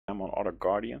them on other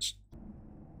guardians.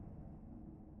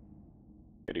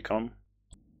 Here they come.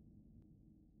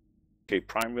 Okay,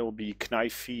 Prime will be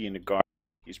Knifey in the guardian.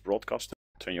 He's broadcasting.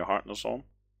 Turn your hardness on.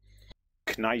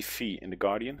 Knifey in the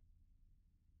guardian.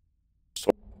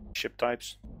 Stop ship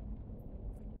types.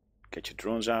 Get your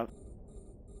drones out.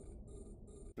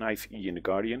 Knife E in the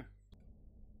guardian.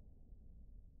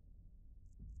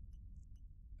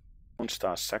 One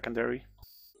star secondary.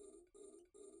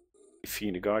 Knife E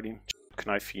in the guardian.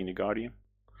 Knife E in the guardian.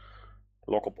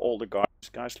 Lock up all the guardians,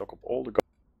 guys. Lock up all the guardians.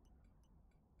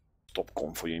 Stop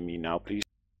convoying me now, please.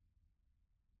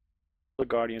 The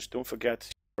guardians, don't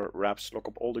forget your reps. Lock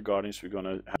up all the guardians. We're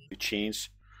gonna have the chains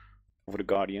over the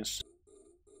guardians.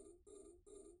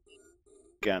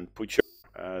 Again, put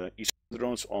your East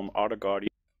drones on other guardians.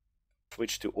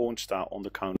 Switch to own star on the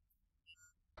count.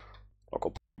 Lock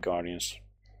up the guardians.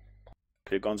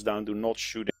 Clear guns down. Do not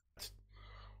shoot it.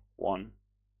 1,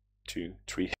 2,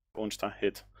 3. Own star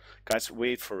hit. Guys,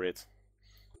 wait for it.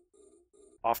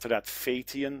 After that,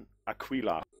 Fatian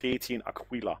Aquila. Fatian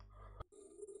Aquila.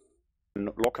 And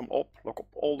lock him up. Lock up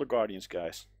all the guardians,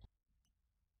 guys.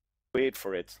 Wait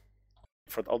for it.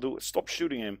 Stop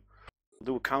shooting him. I'll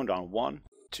do a countdown. 1,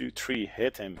 2, 3.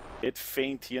 Hit him. Hit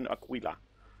Fatian Aquila.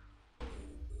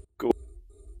 Go.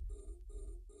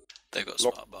 They got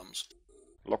smart bombs.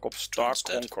 Lock up Star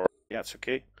Conqueror. Yeah, it's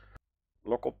okay.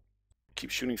 Lock up.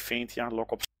 Keep shooting Fatian.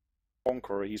 Lock up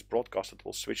Conqueror. He's broadcasted.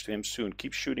 We'll switch to him soon.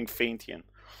 Keep shooting Fatian.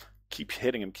 Keep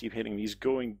hitting him. Keep hitting him. He's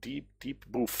going deep, deep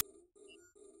boof.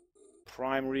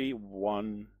 Primary.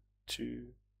 1,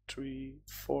 2, 3,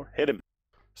 4. Hit him.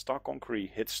 Star Conqueror.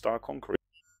 Hit Star Conqueror.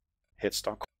 Hit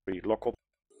Star Conqueror. Lock up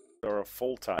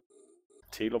Volta.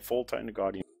 Tail of Volta in the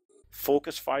Guardian.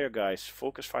 Focus fire, guys.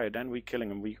 Focus fire. Then we're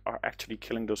killing him. We are actually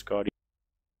killing those Guardians.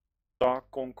 Star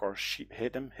Conqueror.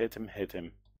 Hit him, hit him, hit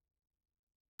him.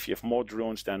 If you have more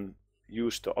drones, then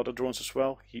use the other drones as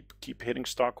well. Keep hitting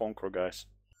Star Conqueror, guys.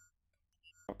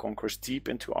 Star Conqueror's deep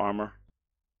into armor.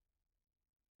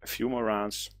 A few more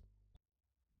rounds.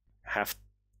 Have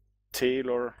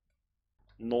Taylor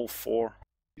 04.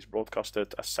 He's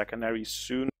broadcasted as secondary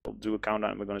soon. We'll do a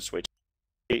countdown and we're going to switch.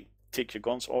 Okay, take your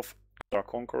guns off. Star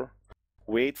Conqueror.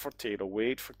 Wait for Taylor.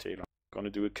 Wait for Taylor. I'm going to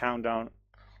do a countdown.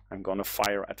 I'm going to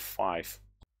fire at 5.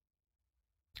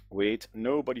 Wait.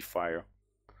 Nobody fire.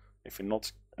 If we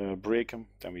not break him,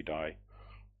 then we die.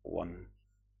 1,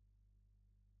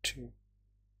 2,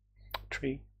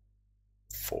 3,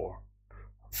 4,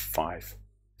 5.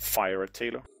 Fire at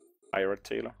Taylor. Fire at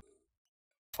Taylor.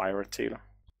 Fire at Taylor.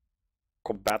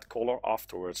 Combat collar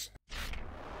afterwards.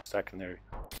 Secondary.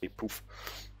 Okay, poof.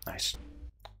 Nice.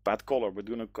 Bad collar. We're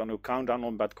gonna count down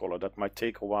on bad collar. That might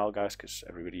take a while, guys, because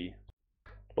everybody.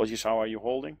 Logis, how are you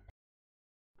holding?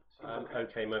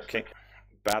 Okay, mostly. Okay.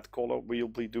 Bad collar. We'll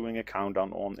be doing a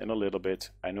countdown on in a little bit.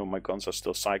 I know my guns are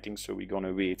still cycling, so we're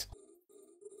gonna wait.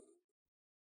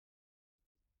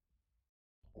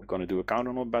 We're gonna do a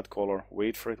countdown on bad collar.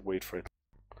 Wait for it. Wait for it.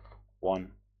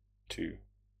 1, 2,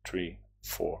 3,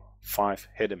 4, 5.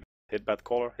 Hit him. Hit bad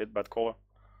collar. Hit bad collar.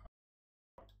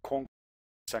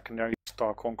 Secondary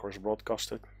Star Conqueror is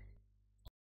broadcasted.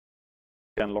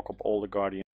 Then lock up all the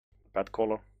Guardians. Bad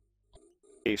collar.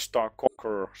 Okay, Star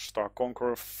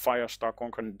Conqueror, fire Star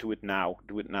Conqueror, and do it now.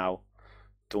 Do it now.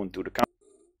 Don't do the count.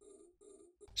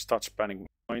 Start spanning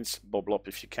points. Bubble up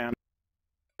if you can.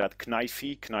 That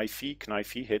Knifey,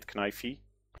 hit Knifey.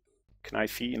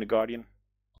 Knifey in the Guardian.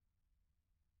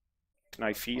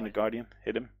 Knifey in the Guardian.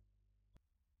 Hit him.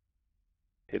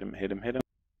 Hit him, hit him, hit him.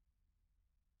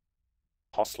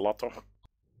 Haslatter.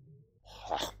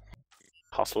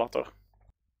 Haslatter.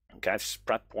 Guys,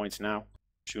 spread points now.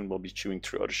 Soon we'll be chewing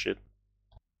through other shit.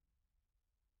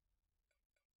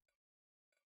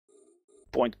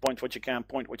 Point what you can,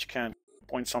 point what you can.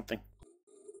 Point something.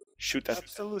 Shoot that.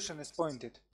 Absolution is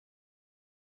pointed.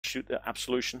 Shoot the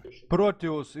Absolution.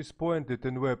 Proteus is pointed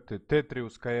and webbed.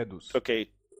 Tetrius Caedus. Okay,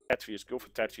 Tetrius, go for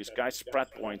Tetrius. Guys, spread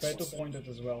points. Petu pointed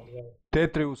as well.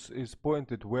 Tetrius is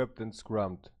pointed, webbed and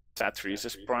scrummed. Tetrius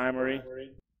is primary.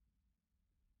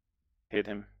 Hit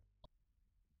him.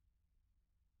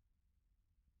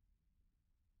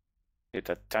 Hit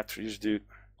that Tetrius dude.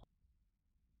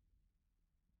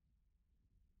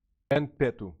 And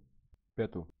Petu.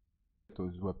 Petu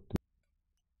is webbed.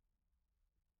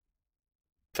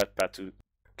 Fat Petu.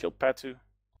 Kill Petu.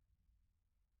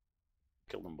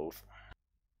 Kill them both.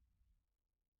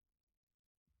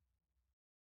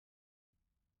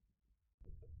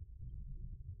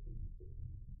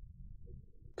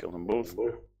 Kill them both.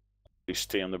 Please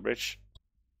stay on the bridge.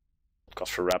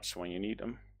 Cost for reps when you need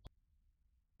them.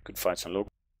 Good fights and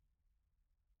local.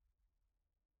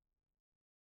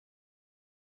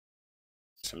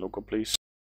 And local, please.